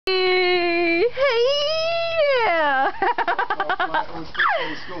Yeah.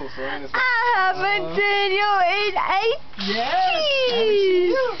 I haven't seen you in 8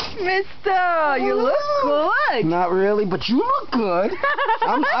 years, Mister. You look good. Not really, but you look good.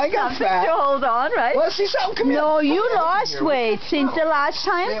 I got fat. To hold on, right? Well, see something? Come no, here. you lost weight since the last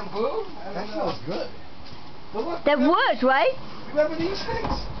time. Bamboo? That smells good. That would, right? Remember these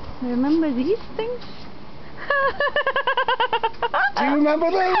things? Remember these things? Do you remember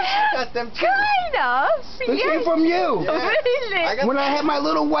those? I got them too. Kind of. They came from you. Yeah. Really? When I had my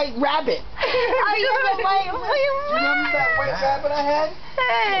little white rabbit. I remember Remember that white rabbit I had?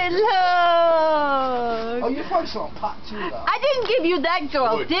 Hey, look. Oh, you probably saw him pop too, though. I didn't give you that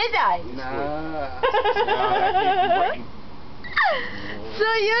girl, did I? Nah. So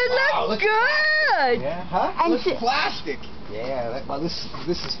you look good. Yeah. Huh? And it's plastic. Yeah, well, this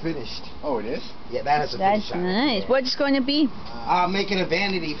is finished. Oh, it is? Yeah, that has a finish. That's nice. What's going to be? Making a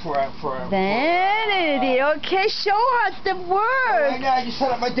vanity for vanity. Okay, show us the work. Right now, I just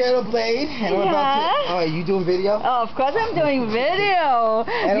set up my dado blade. And I'm about to, are you doing video? Oh, of course I'm doing video.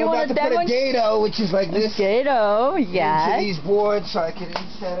 And you I'm about to put a dado, which is like this. Dado, yeah. Into these boards so I can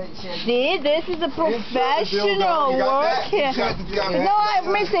inset it. See, this is a professional work here. No, I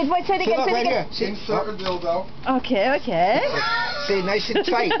missed it. Wait, say it again. Right here. Insert a dildo. Okay, okay. See, nice and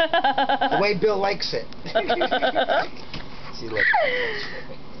tight. The way Bill likes it. See, look.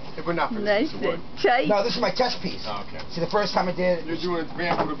 If we're not nice and tight. No, this is my test piece. Oh, okay. See, the first time I did it... You're doing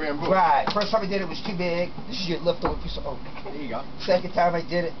bamboo to bamboo. Right. First time I did it was too big. This is your leftover piece of oak. There you go. Second time I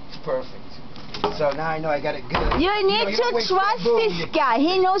did it, it's perfect. So now I know I got it good. You need to trust this guy.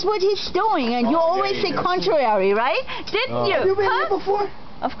 He knows what he's doing, and you always say contrary, right? Didn't you? Have you been here before?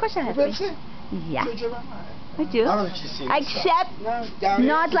 Of course I have. Yeah. I do. I don't know if you've seen Except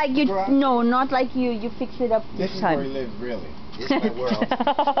not like you. No, not like you. You fix it up this time. This is where he lives, really. This is my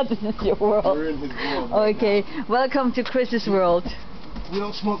world. This is your world. We're in his world. Okay, welcome to Chris's world. We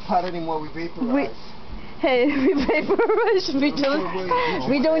don't smoke pot anymore. We vaporize. Hey, we vaporize. We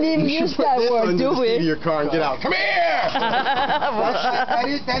don't even use that word, do we? Your car and get out. Come here.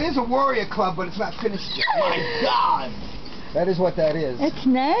 that is a warrior club, but it's not finished yet. Oh my God. That is what that is. It's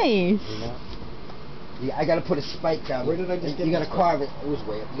nice. You know? Yeah, I gotta put a spike down. Where did I just get You gotta carve it. It was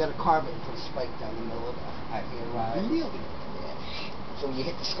way up. You gotta carve it and put a spike down the middle of it. I hear right. Really? Yeah. So when you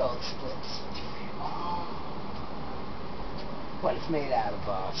hit the skull, it splits. But it's made out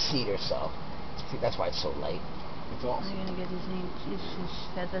of cedar, so see, that's why it's so light. It's awesome. You're gonna get his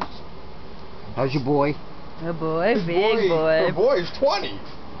feathers. How's your boy? Oh boy, big boy. Your boy is 20.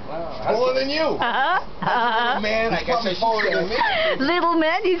 Wow. Taller than you. Little man, I guess he's taller than me. Little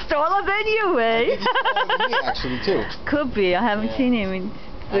man, he's taller than you, eh? He's taller than me, actually, too. Could be. I haven't seen him in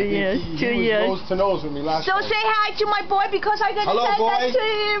 2 years. He was nose to nose with me last time. So say hi to my boy because I gotta say that to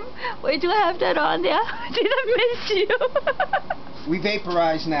him. Wait, do I have that on there? Did I miss you? We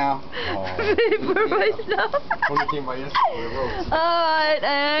vaporize now. Vaporize now. Only came by yesterday. Alright,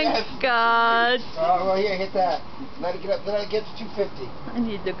 thank God. Oh, well, here, hit that. Let it get up. Let it get to 250. I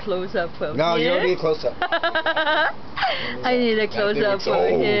need the close-up for him. No, you don't need a close-up. I need a close-up for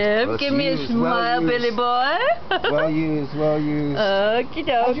him. Give me a smile, Billy boy. Well used, well used. Okie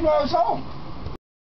doke. How'd you know I was home?